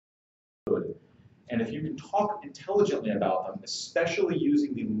And if you can talk intelligently about them, especially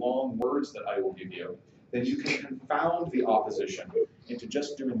using the long words that I will give you, then you can confound the opposition into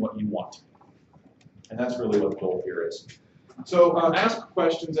just doing what you want. And that's really what the goal here is. So ask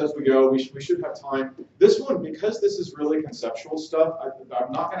questions as we go. We should have time. This one, because this is really conceptual stuff,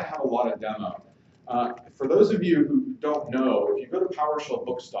 I'm not going to have a lot of demo. For those of you who don't know, if you go to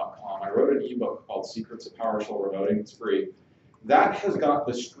PowerShellBooks.com, I wrote an ebook called Secrets of PowerShell Remoting. It's free. That has got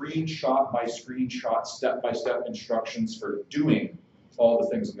the screenshot by screenshot, step-by-step instructions for doing all the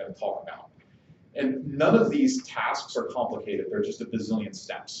things I'm going to talk about. And none of these tasks are complicated. They're just a bazillion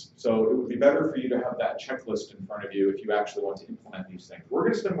steps. So it would be better for you to have that checklist in front of you if you actually want to implement these things. We're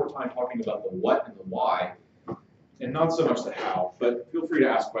going to spend more time talking about the what and the why, and not so much the how, but feel free to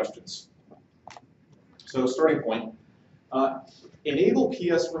ask questions. So starting point,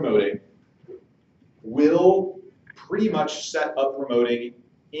 Enable-PSRemoting will pretty much set up remoting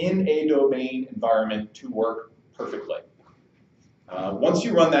in a domain environment to work perfectly. Once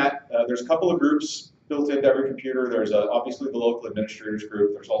you run that, there's a couple of groups built into every computer. There's obviously the local administrators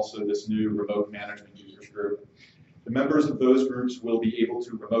group. There's also this new remote management users group. The members of those groups will be able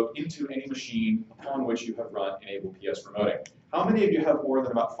to remote into any machine upon which you have run Enable-PSRemoting. How many of you have more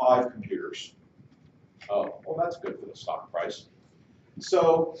than about 5 computers? Oh, well, that's good for the stock price.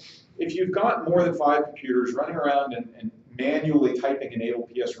 So if you've got more than 5 computers, running around and manually typing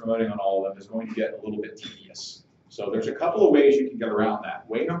Enable-PSRemoting on all of them is going to get a little bit tedious. So there's a couple of ways you can get around that.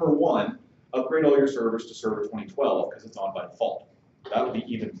 Way number 1, upgrade all your servers to Server 2012 because it's on by default. That would be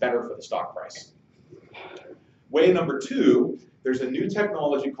even better for the stock price. Way number 2, there's a new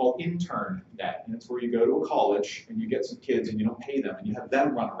technology called InternNet, and it's where you go to a college and you get some kids and you don't pay them and you have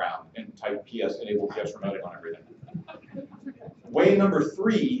them run around and type Enable-PSRemoting on everything. Way number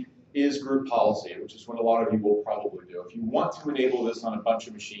 3 is group policy, which is what a lot of you will probably do. If you want to enable this on a bunch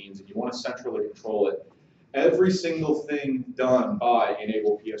of machines and you want to centrally control it, every single thing done by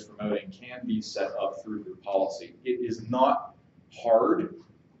Enable-PSRemoting can be set up through group policy. It is not hard,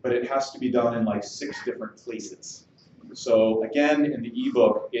 but it has to be done in like 6 different places. So again, in the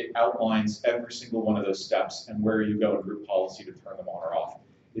ebook, it outlines every single one of those steps and where you go in group policy to turn them on or off.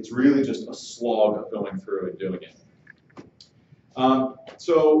 It's really just a slog of going through and doing it.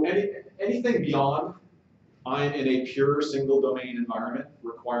 So anything beyond I'm in a pure single domain environment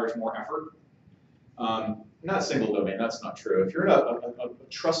requires more effort. Not single domain, that's not true. If you're in a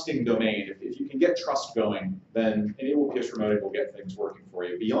trusting domain, if you can get trust going, then Enable-PSRemoting will get things working for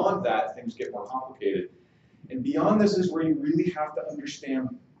you. Beyond that, things get more complicated. And beyond this is where you really have to understand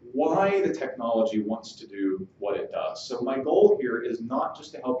why the technology wants to do what it does. So my goal here is not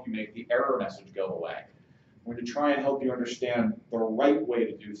just to help you make the error message go away. I'm going to try and help you understand the right way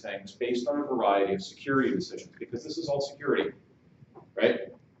to do things based on a variety of security decisions, because this is all security, right?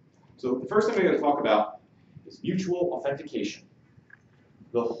 So the first thing we're going to talk about is mutual authentication.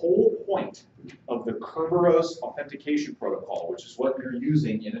 The whole point of the Kerberos authentication protocol, which is what you're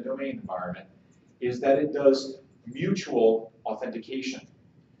using in a domain environment, is that it does mutual authentication.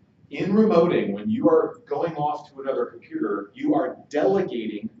 In remoting, when you are going off to another computer, you are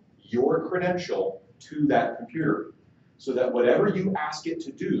delegating your credential to that computer so that whatever you ask it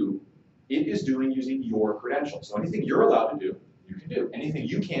to do, it is doing using your credentials. So anything you're allowed to do, you can do. Anything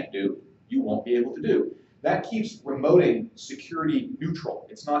you can't do, you won't be able to do. That keeps remoting security neutral.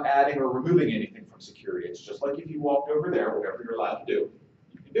 It's not adding or removing anything from security. It's just like if you walked over there, whatever you're allowed to do,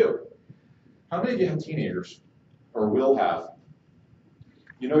 you can do. How many of you have teenagers, or will have?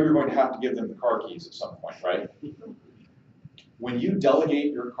 You know you're going to have to give them the car keys at some point, right? When you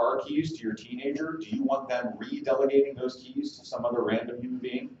delegate your car keys to your teenager, do you want them re-delegating those keys to some other random human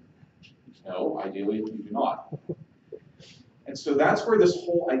being? No, ideally you do not. And so that's where this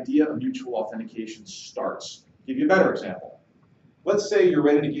whole idea of mutual authentication starts. I'll give you a better example. Let's say you're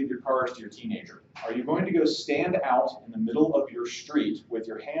ready to give your cars to your teenager. Are you going to go stand out in the middle of your street with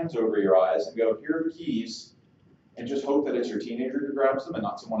your hands over your eyes and go, here are the keys, and just hope that it's your teenager who grabs them and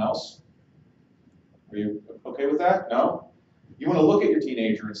not someone else? Are you okay with that? No? You want to look at your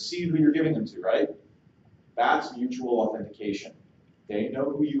teenager and see who you're giving them to, right? That's mutual authentication. They know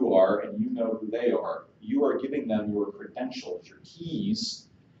who you are and you know who they are. You are giving them your credentials, your keys,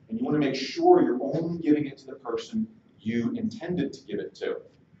 and you want to make sure you're only giving it to the person you intended to give it to.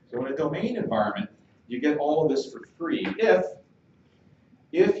 So in a domain environment, you get all of this for free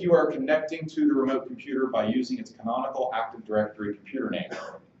if you are connecting to the remote computer by using its canonical Active Directory computer name.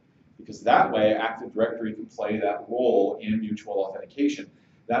 Because that way, Active Directory can play that role in mutual authentication.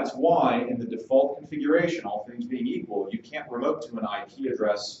 That's why in the default configuration, all things being equal, you can't remote to an IP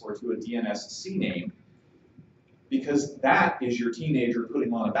address or to a DNS CNAME, because that is your teenager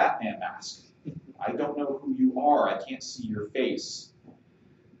putting on a Batman mask. I don't know who you are. I can't see your face.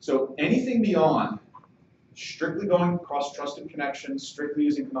 So anything beyond strictly going across trusted connections, strictly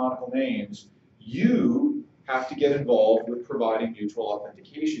using canonical names, you have to get involved with providing mutual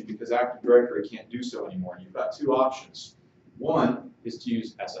authentication because Active Directory can't do so anymore. You've got two options. One is to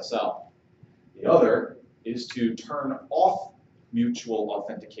use SSL. The other is to turn off mutual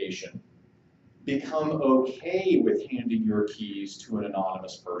authentication, become okay with handing your keys to an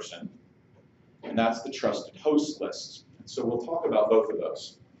anonymous person, and that's the trusted host list. And so we'll talk about both of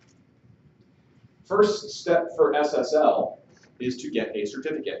those. First step for SSL is to get a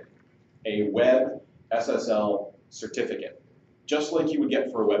certificate, a web SSL certificate, just like you would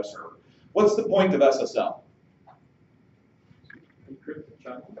get for a web server. What's the point of SSL?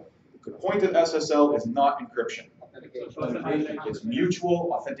 The point of SSL is not encryption. It's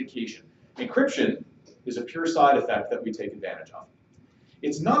mutual authentication. Encryption is a pure side effect that we take advantage of.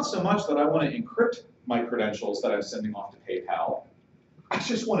 It's not so much that I want to encrypt my credentials that I'm sending off to PayPal. I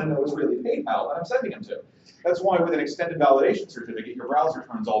just want to know it's really PayPal that I'm sending them to. That's why with an extended validation certificate, your browser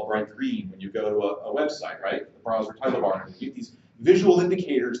turns all bright green when you go to a website, right? The browser title bar, and you get these visual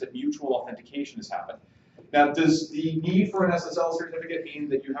indicators that mutual authentication has happened. Now, does the need for an SSL certificate mean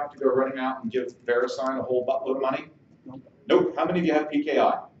that you have to go running out and give VeriSign a whole buttload of money? Nope. How many of you have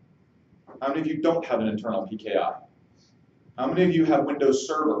PKI? How many of you don't have an internal PKI? How many of you have Windows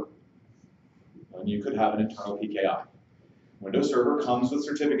Server? And you could have an internal PKI. Windows Server comes with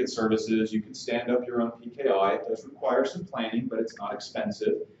certificate services. You can stand up your own PKI. It does require some planning, but it's not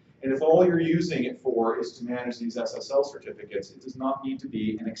expensive. And if all you're using it for is to manage these SSL certificates, it does not need to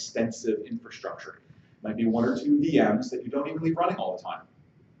be an extensive infrastructure. It might be one or two VMs that you don't even leave running all the time.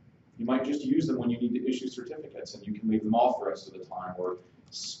 You might just use them when you need to issue certificates, and you can leave them off the rest of the time, or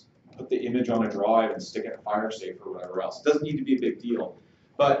put the image on a drive and stick it in FireSafe or whatever else. It doesn't need to be a big deal.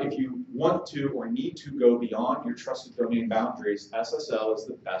 But if you want to or need to go beyond your trusted domain boundaries, SSL is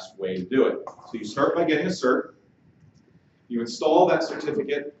the best way to do it. So you start by getting a cert. You install that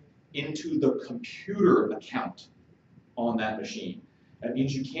certificate into the computer account on that machine. That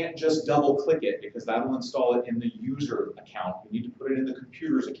means you can't just double click it because that will install it in the user account. You need to put it in the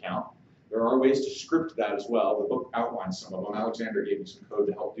computer's account. There are ways to script that as well. The book outlines some of them. Alexander gave me some code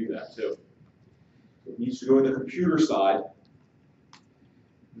to help do that too. So it needs to go in the computer side.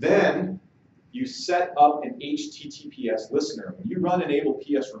 Then you set up an HTTPS listener. When you run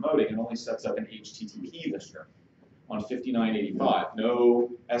Enable-PSRemoting, it only sets up an HTTP listener on 5985. No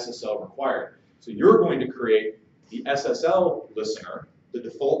SSL required. So you're going to create the SSL listener. The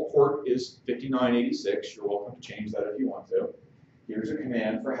default port is 5986. You're welcome to change that if you want to. Here's a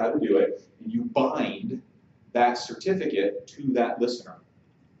command for how to do it. And you bind that certificate to that listener.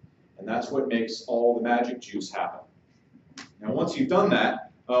 And that's what makes all the magic juice happen. Now, once you've done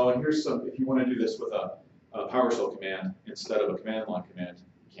that, oh, and here's some, if you want to do this with a PowerShell command instead of a command line command,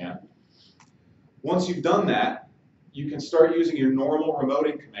 you can. Once you've done that, you can start using your normal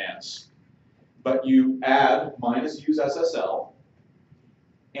remoting commands. But you add -use SSL,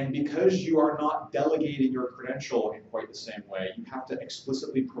 and because you are not delegating your credential in quite the same way, you have to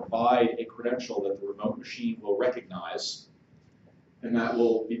explicitly provide a credential that the remote machine will recognize, and that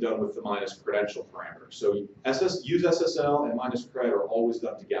will be done with the -credential parameter. So use SSL and -cred are always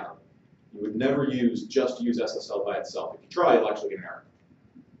done together. You would never just use SSL by itself. If you try, you'll actually get an error.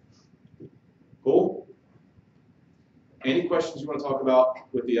 Cool? Any questions you want to talk about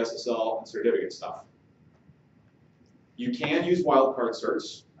with the SSL and certificate stuff? You can use wildcard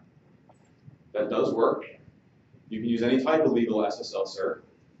certs. That does work. You can use any type of legal SSL cert.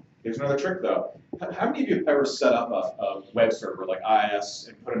 Here's another trick, though. How many of you have ever set up a web server like IIS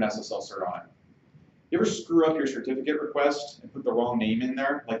and put an SSL cert on it? You ever screw up your certificate request and put the wrong name in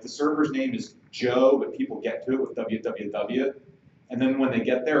there? Like the server's name is Joe, but people get to it with www. And then when they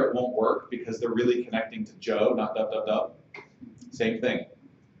get there, it won't work because they're really connecting to Joe, not www. Same thing.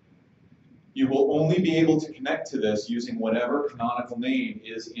 You will only be able to connect to this using whatever canonical name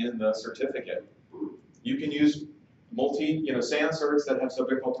is in the certificate. You can use SAN certs that have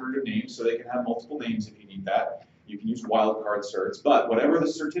subject alternative names, so they can have multiple names if you need that. You can use wildcard certs, but whatever the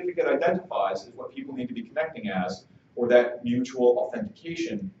certificate identifies is what people need to be connecting as, or that mutual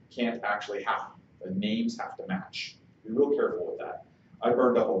authentication can't actually happen. The names have to match. Be real careful with that. I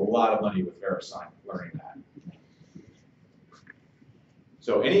burned up a lot of money with VeriSign learning that.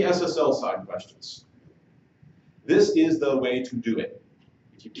 So any SSL side questions? This is the way to do it.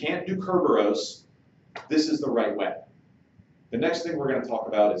 If you can't do Kerberos, this is the right way. The next thing we're going to talk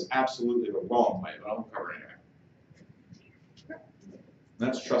about is absolutely the wrong way, but I won't cover it anyway.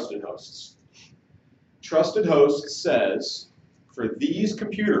 That's TrustedHosts. TrustedHosts says, for these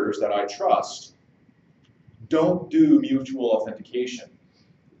computers that I trust, don't do mutual authentication.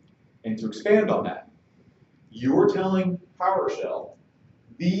 And to expand on that, you're telling PowerShell,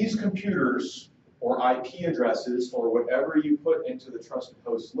 these computers or IP addresses or whatever you put into the trusted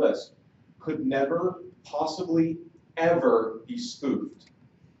host list could never, possibly, ever be spoofed.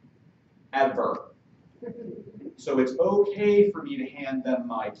 Ever. So it's okay for me to hand them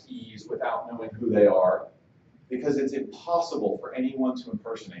my keys without knowing who they are, because it's impossible for anyone to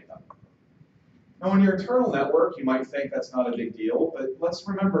impersonate them. Now, on your internal network, you might think that's not a big deal, but let's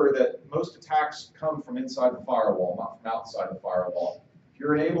remember that most attacks come from inside the firewall, not from outside the firewall. If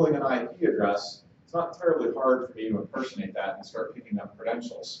you're enabling an IP address, it's not terribly hard for me to impersonate that and start picking up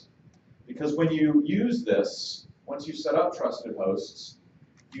credentials. Because when you use this, once you set up trusted hosts,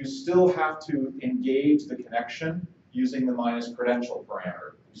 you still have to engage the connection using the -credential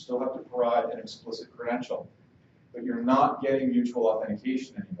parameter. You still have to provide an explicit credential, but you're not getting mutual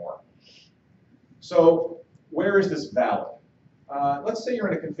authentication anymore. So where is this valid? Let's say you're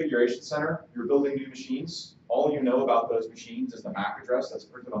in a configuration center, you're building new machines. All you know about those machines is the MAC address that's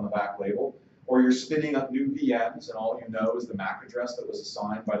printed on the back label, or you're spinning up new VMs and all you know is the MAC address that was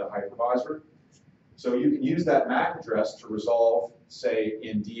assigned by the hypervisor. So you can use that MAC address to resolve, say,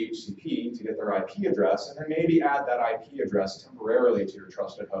 in DHCP to get their IP address, and then maybe add that IP address temporarily to your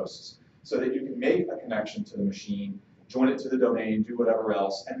trusted hosts so that you can make a connection to the machine, join it to the domain, do whatever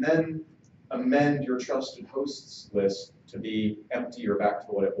else, and then amend your trusted hosts list to be empty or back to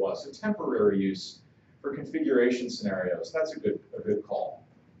what it was. So temporary use for configuration scenarios, that's a good call.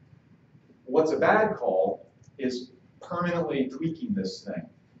 What's a bad call is permanently tweaking this thing.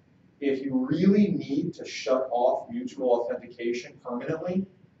 If you really need to shut off mutual authentication permanently,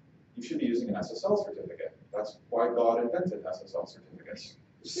 you should be using an SSL certificate. That's why God invented SSL certificates.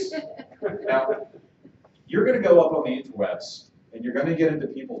 Now, you're going to go up on the interwebs, and you're going to get into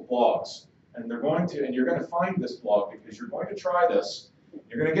people's blogs, and you're going to find this blog because you're going to try this.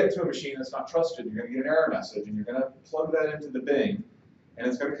 You're going to get to a machine that's not trusted. You're going to get an error message, and you're going to plug that into the Bing, and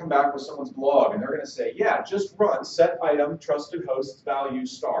it's going to come back with someone's blog, and they're going to say, yeah, just run set item trusted hosts value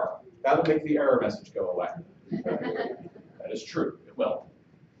star. That'll make the error message go away. That is true. It will.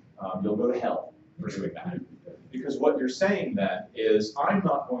 You'll go to hell for doing that. Because what you're saying then is, I'm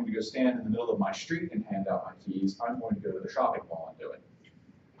not going to go stand in the middle of my street and hand out my keys. I'm going to go to the shopping mall and do it.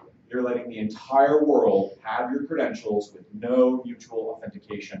 You're letting the entire world have your credentials with no mutual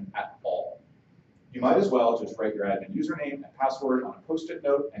authentication at all. You might as well just write your admin username and password on a Post-it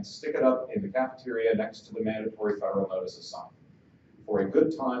note and stick it up in the cafeteria next to the mandatory federal notices sign for a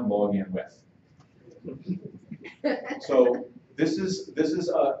good time log in with. So this is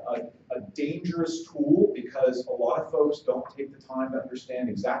a dangerous tool because a lot of folks don't take the time to understand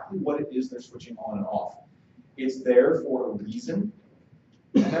exactly what it is they're switching on and off. It's there for a reason,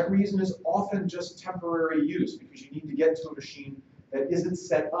 and that reason is often just temporary use because you need to get to a machine that isn't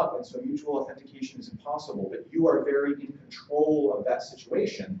set up, and so mutual authentication is impossible, but you are very in control of that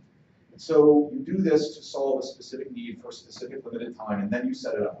situation. And so you do this to solve a specific need for a specific limited time, and then you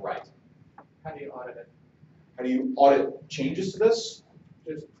set it up right. How do you audit it? How do you audit changes to this?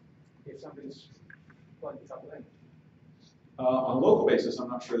 Just if somebody's plugged something in. On a local basis, I'm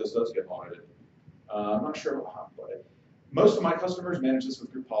not sure this does get audited. I'm not sure how, but most of my customers manage this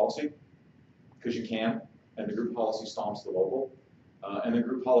with group policy, because you can, and the group policy stomps the local. And the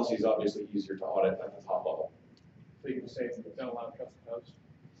group policy is obviously easier to audit at the top level. So you can say don't allow trusted hosts.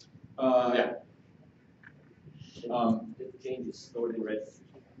 Yeah. The changes stored in registry.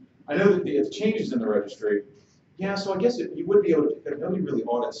 I know that if changes in the registry, yeah, so I guess you would be able to pick up, nobody really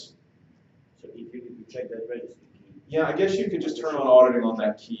audits. So if you check that registry key. Yeah, I guess you could just turn on auditing on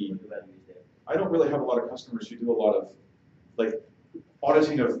that key. I don't really have a lot of customers who do a lot of like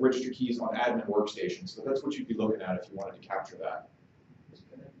auditing of registry keys on admin workstations, so that's what you'd be looking at if you wanted to capture that.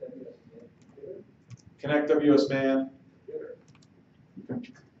 Connect WSMan.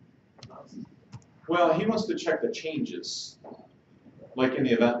 Well, he wants to check the changes, like in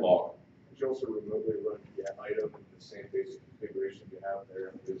the event log. Could you also remotely run the item in the same basic configuration you have there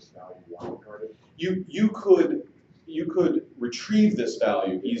and this value wildcarded? You could retrieve this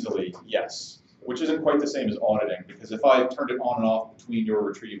value easily, yes, which isn't quite the same as auditing, because if I turned it on and off between your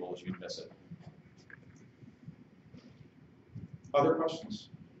retrievals, you'd miss it. Other questions?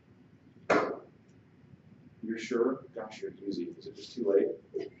 You're sure? Gosh, you're easy. Is it just too late?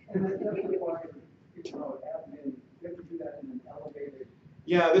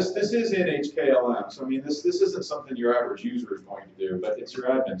 Yeah, this is in HKLM. So I mean, this isn't something your average user is going to do, but it's your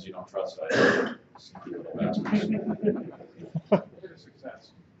admins you don't trust.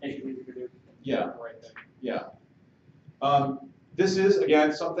 Success. Yeah. Yeah. This is,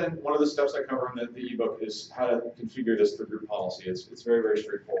 again, one of the steps I cover in the ebook is how to configure this through group policy. It's very, very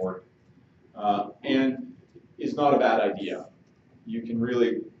straightforward. And is not a bad idea. You can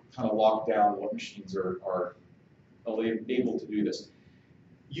really kind of lock down what machines are able to do this.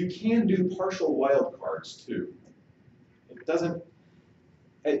 You can do partial wildcards too. It doesn't,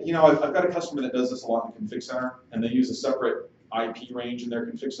 you know, I've got a customer that does this a lot in the config center, and they use a separate IP range in their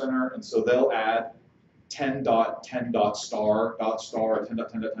config center, and so they'll add 10.10.star, or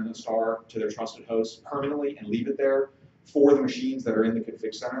 10.10.10.star to their trusted host permanently and leave it there for the machines that are in the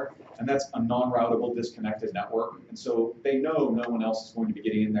config center, and that's a non-routable disconnected network, and so they know no one else is going to be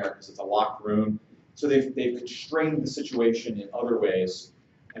getting in there because it's a locked room. So they've constrained the situation in other ways,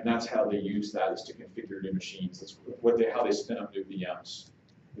 and that's how they use that, is to configure new machines. That's how they spin up new VMs.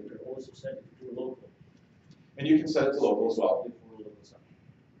 You can also set it to local. And you can set it to local as well.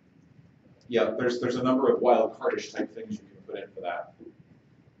 Yeah, there's a number of wildcardish type things you can put in for that.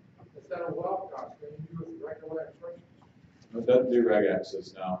 Instead of wildcards, can you use regular expressions? It doesn't do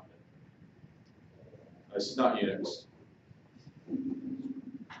regexes, no. This is not Unix.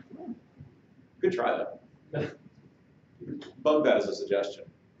 Good try, though. Bug that as a suggestion.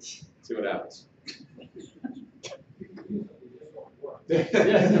 See what happens.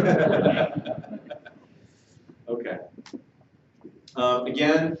 Okay.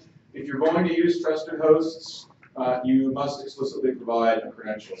 Again, if you're going to use trusted hosts, you must explicitly provide a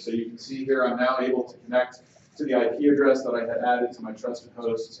credential. So you can see here I'm now able to connect to the IP address that I had added to my trusted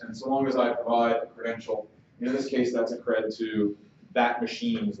hosts, and so long as I provide a credential, in this case that's a cred to that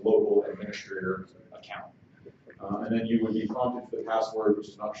machine's local administrator account. And then you would be prompted for the password, which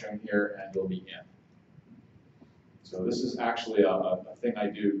is not shown here, and you'll be in. So this is actually a thing I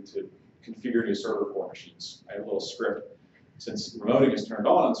do to configure new server core machines. I have a little script. Since remoting is turned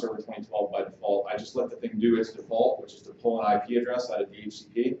on Server 2012 by default, I just let the thing do its default, which is to pull an IP address out of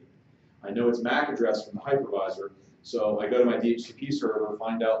DHCP. I know its MAC address from the hypervisor, so I go to my DHCP server,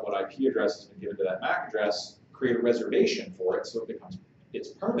 find out what IP address has been given to that MAC address, create a reservation for it so it becomes its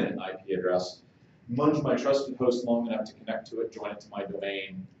permanent IP address, munge my trusted host long enough to connect to it, join it to my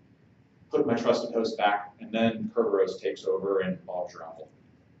domain, put my trusted host back, and then Kerberos takes over and Bob's your uncle.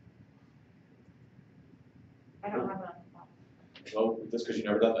 I don't have enough. Well, that's because you've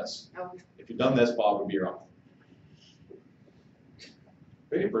never done this. Oh. If you've done this, Bob would be your uncle. Are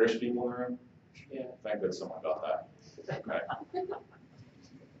there any British people in the room? Yeah. Thank goodness someone got that. Okay.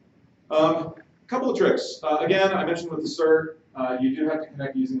 Couple of tricks. Again, I mentioned with the cert, you do have to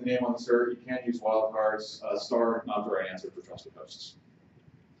connect using the name on the cert. You can't use wildcards. Star, not the right answer for trusted hosts.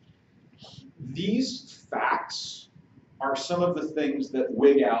 These facts are some of the things that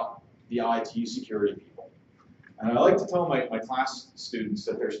wig out the IT security people. And I like to tell my class students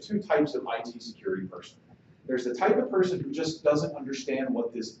that there's two types of IT security person. There's the type of person who just doesn't understand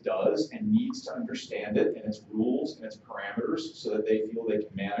what this does and needs to understand it and its rules and its parameters so that they feel they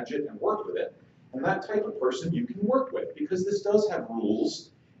can manage it and work with it. And that type of person you can work with because this does have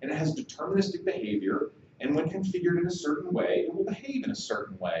rules and it has deterministic behavior, and when configured in a certain way, it will behave in a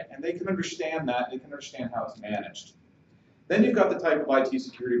certain way. And they can understand that, they can understand how it's managed. Then you've got the type of IT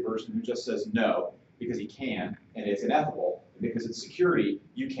security person who just says no because he can, and it's ineffable, and because it's security,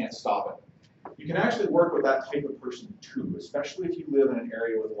 you can't stop it. You can actually work with that type of person too, especially if you live in an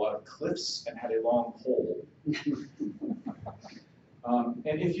area with a lot of cliffs and have a long pole. And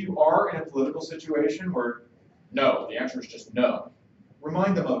if you are in a political situation where no, the answer is just no,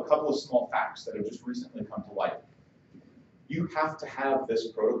 remind them of a couple of small facts that have just recently come to light. You have to have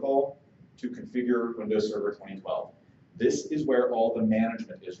this protocol to configure Windows Server 2012. This is where all the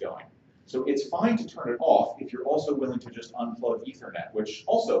management is going. So it's fine to turn it off if you're also willing to just unplug Ethernet, which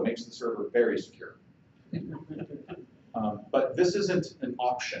also makes the server very secure. But this isn't an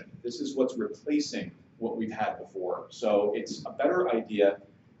option. This is what's replacing what we've had before. So it's a better idea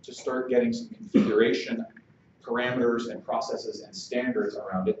to start getting some configuration parameters and processes and standards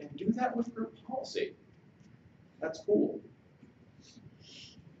around it, and do that with group policy. That's cool.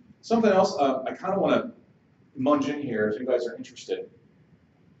 Something else I kind of want to munge in here if you guys are interested.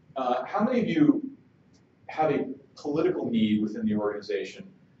 How many of you have a political need within the organization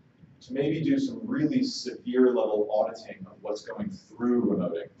to maybe do some really severe level auditing of what's going through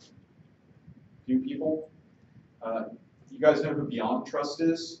remoting? A few people? You guys know who Beyond Trust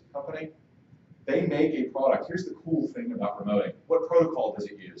is, company? They make a product. Here's the cool thing about remoting. What protocol does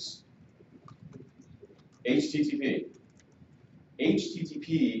it use? HTTP.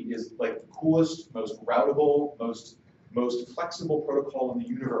 HTTP is like the coolest, most routable, most flexible protocol in the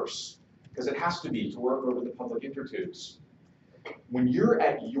universe, because it has to be to work over the public intertubes. When you're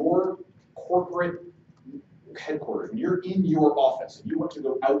at your corporate headquarters, when you're in your office and you want to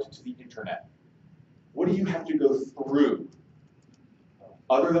go out to the internet, what do you have to go through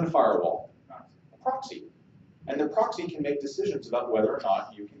other than a firewall? A proxy. And the proxy can make decisions about whether or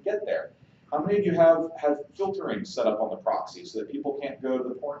not you can get there. How many of you have filtering set up on the proxy so that people can't go to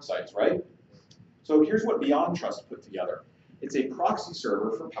the porn sites, right? So here's what Beyond Trust put together. It's a proxy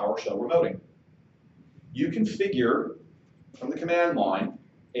server for PowerShell remoting. You configure from the command line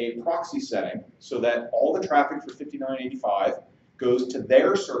a proxy setting so that all the traffic for 5985 goes to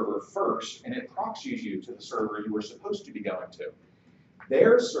their server first, and it proxies you to the server you were supposed to be going to.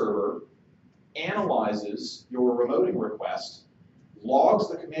 Their server analyzes your remoting request, logs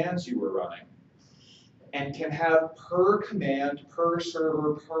the commands you were running, and can have per command, per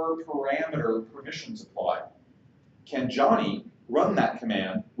server, per parameter permissions applied. Can Johnny run that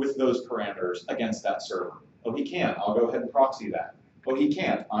command with those parameters against that server? Oh, he can. I'll go ahead and proxy that. Oh, he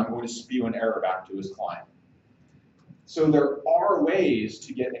can't. I'm going to spew an error back to his client. So there are ways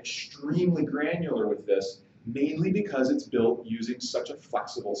to get extremely granular with this, mainly because it's built using such a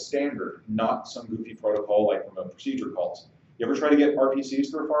flexible standard, not some goofy protocol like remote procedure calls. You ever try to get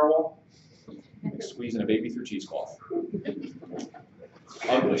RPCs through a firewall? Like squeezing a baby through cheesecloth.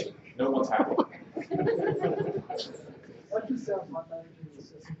 Ugly. No one's happy. What does not managing the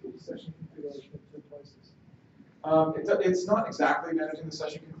session configuration in 2 places? It's not exactly managing the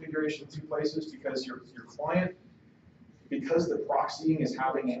session configuration in 2 places because your client, because the proxying is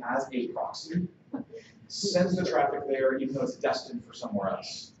happening as a proxy, sends the traffic there even though it's destined for somewhere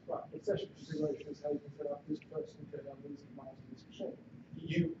else. Right, but session configuration is how you can set up this person can have these commands on this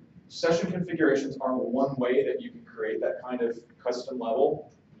machine. Session configurations are one way that you can create that kind of custom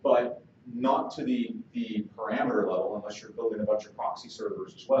level, but not to the parameter level unless you're building a bunch of proxy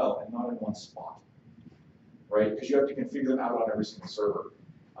servers as well, and not in one spot, right? Because you have to configure them out on every single server.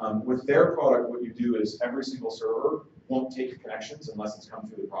 With their product, what you do is every single server won't take connections unless it's come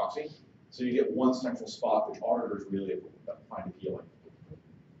through the proxy. So you get one central spot, which auditors really find appealing.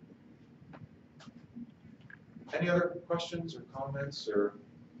 Any other questions or comments, or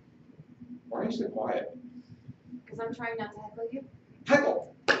why are you so quiet? Because I'm trying not to heckle you.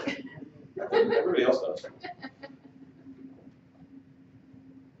 Heckle! Everybody else does.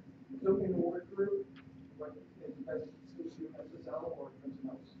 So in a work group, what is best suits you SSL or something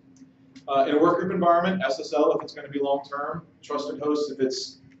else? In a workgroup environment, SSL if it's going to be long-term, TrustedHosts if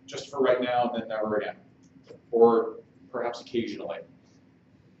it's just for right now and then never again, or perhaps occasionally.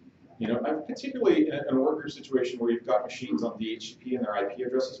 You know, particularly in a workgroup situation where you've got machines on DHCP and their IP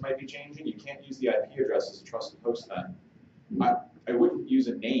addresses might be changing, you can't use the IP address as a trusted host then. I wouldn't use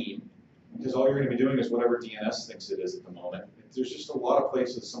a name, because all you're going to be doing is whatever DNS thinks it is at the moment. There's just a lot of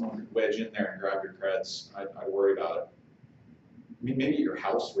places someone could wedge in there and grab your creds. I'd worry about it. I mean, maybe at your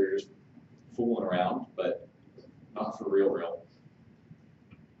house where you're just fooling around, but not for real.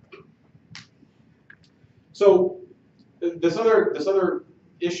 So this other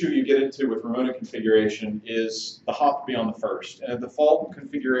issue you get into with remote configuration is the hop beyond the first. And a default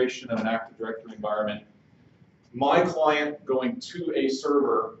configuration of an Active Directory environment, my client going to a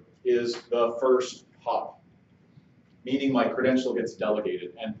server is the first hop, meaning my credential gets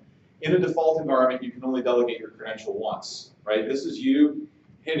delegated. And in a default environment, you can only delegate your credential once, right? This is you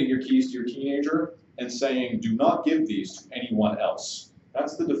handing your keys to your teenager and saying, do not give these to anyone else.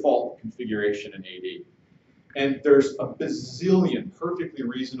 That's the default configuration in AD. And there's a bazillion perfectly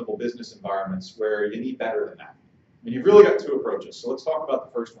reasonable business environments where you need better than that. And you've really got 2 approaches. So let's talk about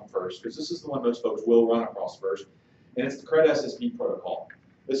the first one first, because this is the one most folks will run across first. And it's the CredSSP protocol.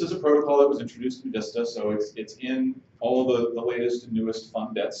 This is a protocol that was introduced in Vista, so it's in all of the latest and newest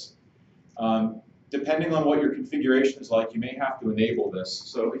fun bits. Depending on what your configuration is like, you may have to enable this.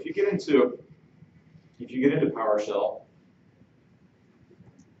 So if you get into PowerShell,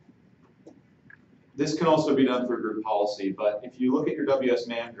 this can also be done through group policy, but if you look at your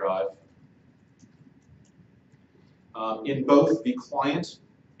WSMan drive, in both the client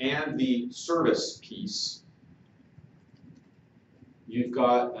and the service piece, you've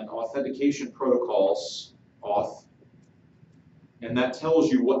got an authentication protocols, auth, and that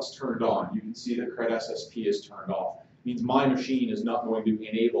tells you what's turned on. You can see that CredSSP is turned off. It means my machine is not going to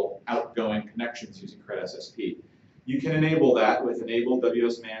enable outgoing connections using CredSSP. You can enable that with enable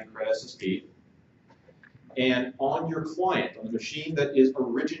WSMan CredSSP. And on your client, on the machine that is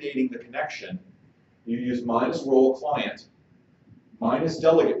originating the connection, you use -role client,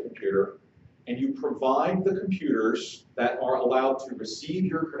 -delegate computer, and you provide the computers that are allowed to receive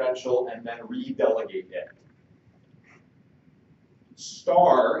your credential and then redelegate it.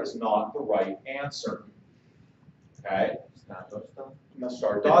 Star is not the right answer. Okay? It's not those stuff. No,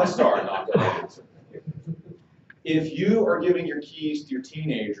 star, dot star, not the right answer. If you are giving your keys to your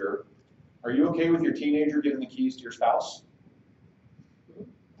teenager, are you okay with your teenager giving the keys to your spouse?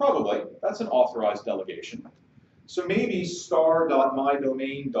 Probably. That's an authorized delegation. So maybe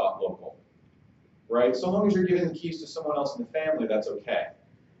star.mydomain.local, right? So long as you're giving the keys to someone else in the family, that's okay.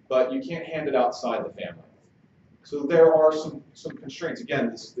 But you can't hand it outside the family. So there are some constraints. Again,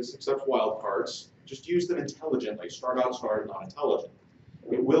 this accepts wildcards. Just use them intelligently. Start out, not intelligent.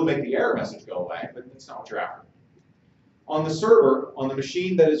 It will make the error message go away, but that's not what you're after. On the server, on the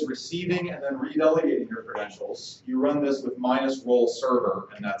machine that is receiving and then redelegating your credentials, you run this with -role server,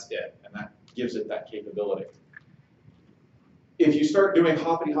 and that's it. And that gives it that capability. If you start doing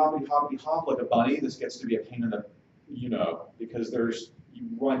hoppity, hoppity, hoppity, hop like a bunny, this gets to be a pain in the, because you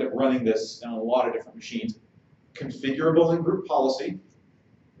wind up running this on a lot of different machines. Configurable in group policy,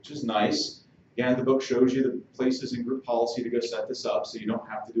 which is nice. Again, the book shows you the places in group policy to go set this up, so you don't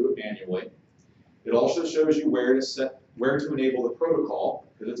have to do it manually. It also shows you where to enable the protocol,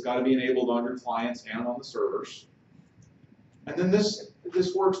 because it's got to be enabled on your clients and on the servers. And then this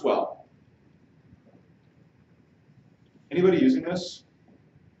works well. Anybody using this?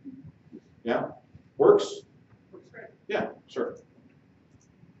 Yeah? Works? Works great. Yeah, sure.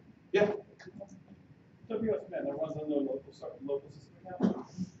 Yeah. WSMan, that runs on the local system account?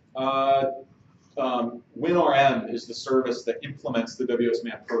 WinRM is the service that implements the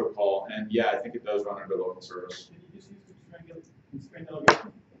WSMan protocol, and yeah, I think it does run under local service. Can you just use constrained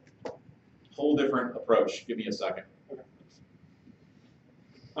delegation? Whole different approach. Give me a second. Okay.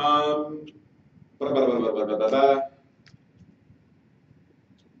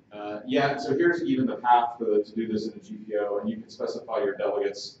 Yeah, so here's even the path to do this in a GPO, and you can specify your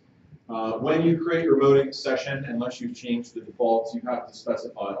delegates. When you create your remoting session, unless you've changed the defaults, you have to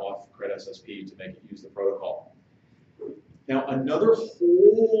specify auth CredSSP to make it use the protocol. Now, another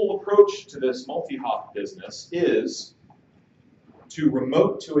whole approach to this multi-hop business is to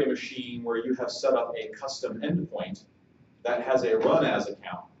remote to a machine where you have set up a custom endpoint that has a run as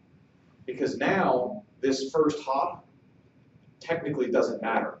account. Because now, this first hop technically doesn't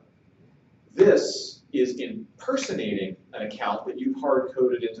matter. This is impersonating an account that you've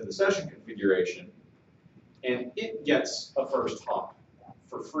hard-coded into the session configuration, and it gets a first hop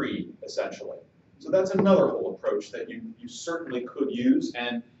for free, essentially. So that's another whole approach that you certainly could use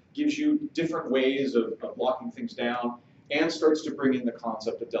and gives you different ways of locking things down and starts to bring in the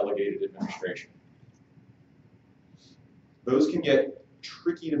concept of delegated administration. Those can get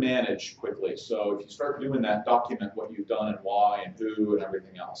tricky to manage quickly, so if you start doing that, document what you've done and why and who and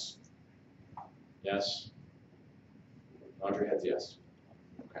everything else. Yes? Nod your heads yes.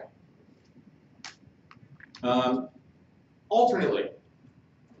 Okay. Alternately,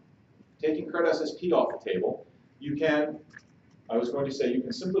 taking CredSSP off the table, you can, I was going to say you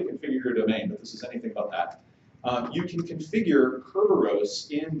can simply configure your domain, but this is anything but that. You can configure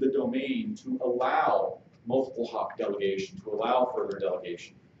Kerberos in the domain to allow multiple hop delegation, to allow further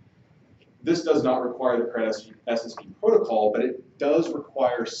delegation. This does not require the CredSSP protocol, but it does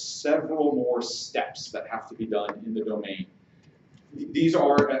require several more steps that have to be done in the domain. These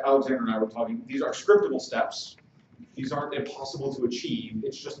are, Alexander and I were talking, these are scriptable steps. These aren't impossible to achieve.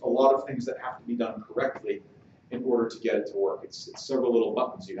 It's just a lot of things that have to be done correctly in order to get it to work. It's several little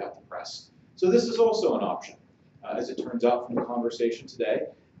buttons you have to press. So this is also an option. As it turns out from the conversation today,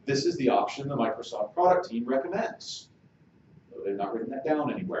 this is the option the Microsoft product team recommends. So they've not written that down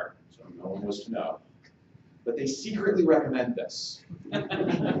anywhere, so no one was to know. But they secretly recommend this.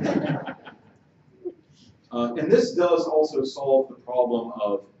 And this does also solve the problem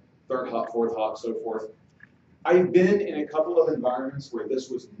of third hop, fourth hop, so forth. I've been in a couple of environments where this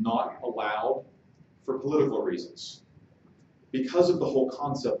was not allowed for political reasons. Because of the whole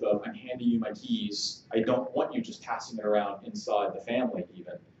concept of I'm handing you my keys, I don't want you just passing it around inside the family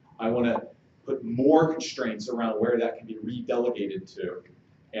even. I want to put more constraints around where that can be redelegated to.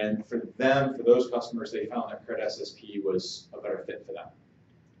 And for them, for those customers, they found that CredSSP was a better fit for them.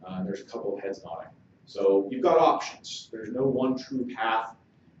 There's a couple of heads nodding. So you've got options. There's no one true path.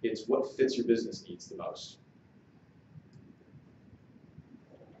 It's what fits your business needs the most.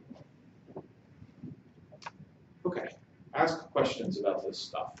 Okay, ask questions about this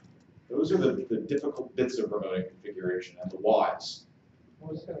stuff. Those are the difficult bits of remoting configuration and the whys. I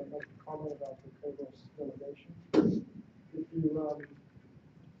was going to make a comment about the Kerberos delegation. If you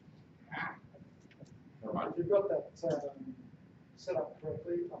Never mind. if you've got that set up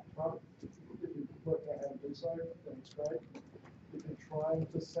correctly up front, if you work out how to do so, then it's great. You can try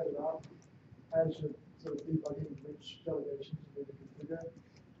to set it up as you're sort of debugging which delegations you need to configure.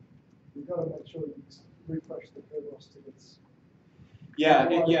 You've got to make sure you refresh the Kerberos tickets Yeah,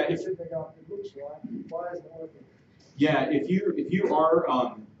 Why yeah. is it big up? It looks right. Why isn't it working? Yeah, if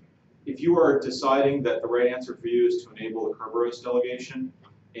you are deciding that the right answer for you is to enable the Kerberos delegation,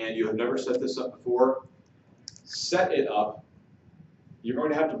 and you have never set this up before, set it up. You're going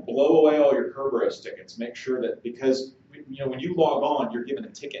to have to blow away all your Kerberos tickets. Make sure that, because when you log on, you're given a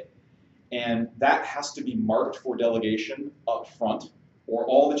ticket, and that has to be marked for delegation up front, or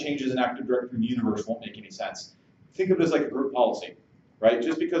all the changes in Active Directory in the universe won't make any sense. Think of it as like a group policy, right?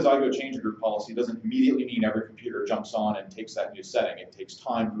 Just because I go change a group policy doesn't immediately mean every computer jumps on and takes that new setting. It takes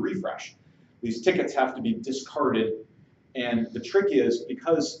time to refresh. These tickets have to be discarded, and the trick is,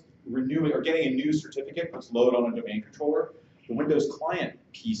 because renewing or getting a new certificate puts load on a domain controller, the Windows client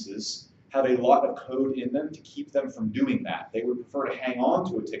pieces have a lot of code in them to keep them from doing that. They would prefer to hang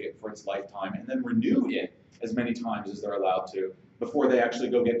on to a ticket for its lifetime and then renew it as many times as they're allowed to before they actually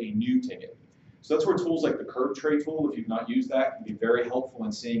go get a new ticket. So that's where tools like the curve tray tool, if you've not used that, can be very helpful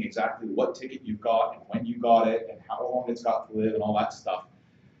in seeing exactly what ticket you've got and when you got it and how long it's got to live and all that stuff.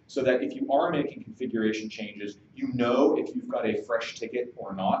 So that if you are making configuration changes, you know if you've got a fresh ticket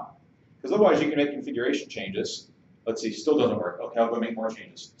or not. Because otherwise you can make configuration changes. Let's see, still doesn't work. Okay, I'll go make more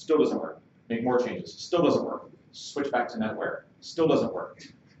changes. Still doesn't work. Make more changes. Still doesn't work. Switch back to NetWare. Still doesn't work.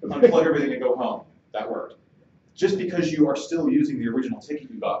 Unplug everything and go home. That worked. Just because you are still using the original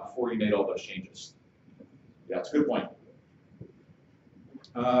ticket you got before you made all those changes. Yeah, that's a good point.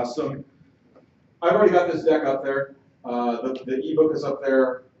 I've already got this deck up there. The ebook is up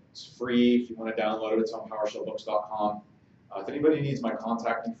there. It's free. If you want to download it, it's on PowerShellBooks.com. If anybody needs my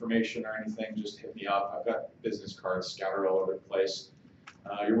contact information or anything, just hit me up. I've got business cards scattered all over the place.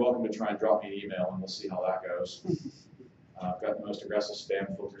 You're welcome to try and drop me an email, and we'll see how that goes. I've got the most aggressive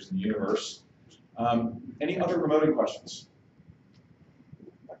spam filters in the universe. Any other remoting questions?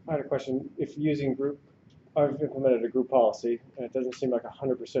 I had a question. If using group, I've implemented a group policy, and it doesn't seem like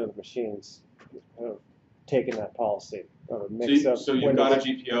 100% of the machines have taken that policy. So you've got a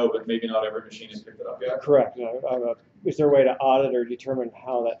GPO, but maybe not every machine has picked it up yet? Correct. Is there a way to audit or determine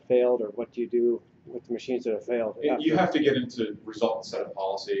how that failed, or what do you do with the machines that have failed? You have to get into result and set of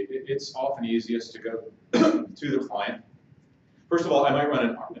policy. It's often easiest to go to the client. First of all, I might run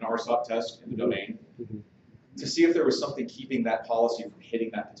an RSOP test in the domain to see if there was something keeping that policy from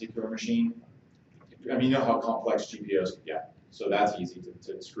hitting that particular machine. I mean, you know how complex GPOs can get, so that's easy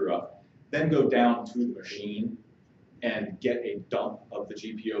to screw up. Then go down to the machine and get a dump of the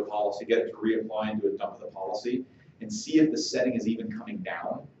GPO policy, get it to reapply into a dump of the policy, and see if the setting is even coming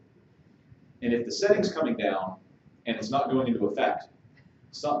down. And if the setting's coming down and it's not going into effect,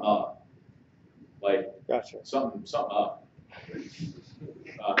 something up. Like, gotcha. Something up.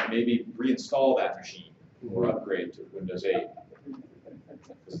 Maybe reinstall that machine or upgrade to Windows 8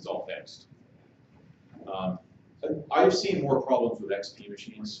 because it's all fixed. I've seen more problems with XP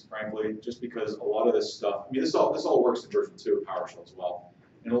machines, frankly, just because a lot of this stuff, I mean, this all works in version 2 of PowerShell as well.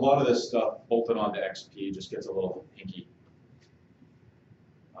 And a lot of this stuff bolted onto XP just gets a little hinky.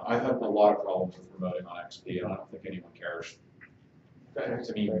 I've had a lot of problems with remoting on XP, and I don't think anyone cares.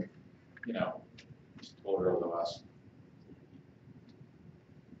 To me, you know, just older OS.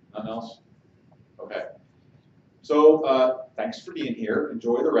 Nothing else? Okay. So thanks for being here.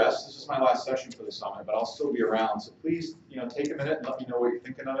 Enjoy the rest. This is my last session for the summit, but I'll still be around. So please, take a minute and let me know what you're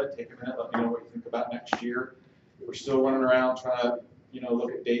thinking of it. Take a minute, let me know what you think about next year. We're still running around trying to,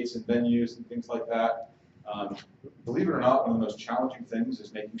 look at dates and venues and things like that. Believe it or not, one of the most challenging things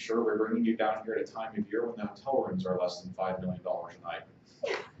is making sure we're bringing you down here at a time of year when the hotel rooms are less than $5 million a night.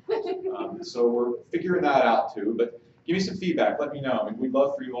 So we're figuring that out too, but give me some feedback, let me know. I mean, we'd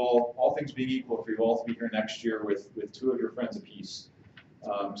love for you all things being equal, for you all to be here next year with 2 of your friends apiece.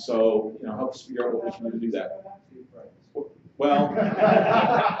 So, help us figure out what we can do to do that. Well,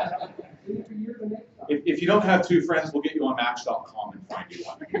 if you don't have 2 friends, we'll get you on Match.com and find you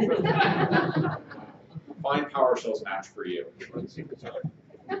one. Find PowerShell's match for you.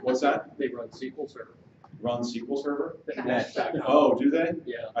 What's that? They run SQL Server. Run SQL Server? Match.com. Oh, do they?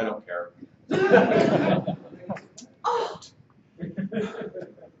 Yeah. I don't care. It's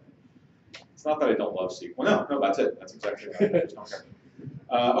not that I don't love SQL. No, that's it. That's exactly right. I just don't care.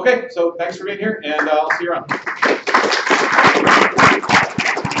 Okay, so thanks for being here, and I'll see you around.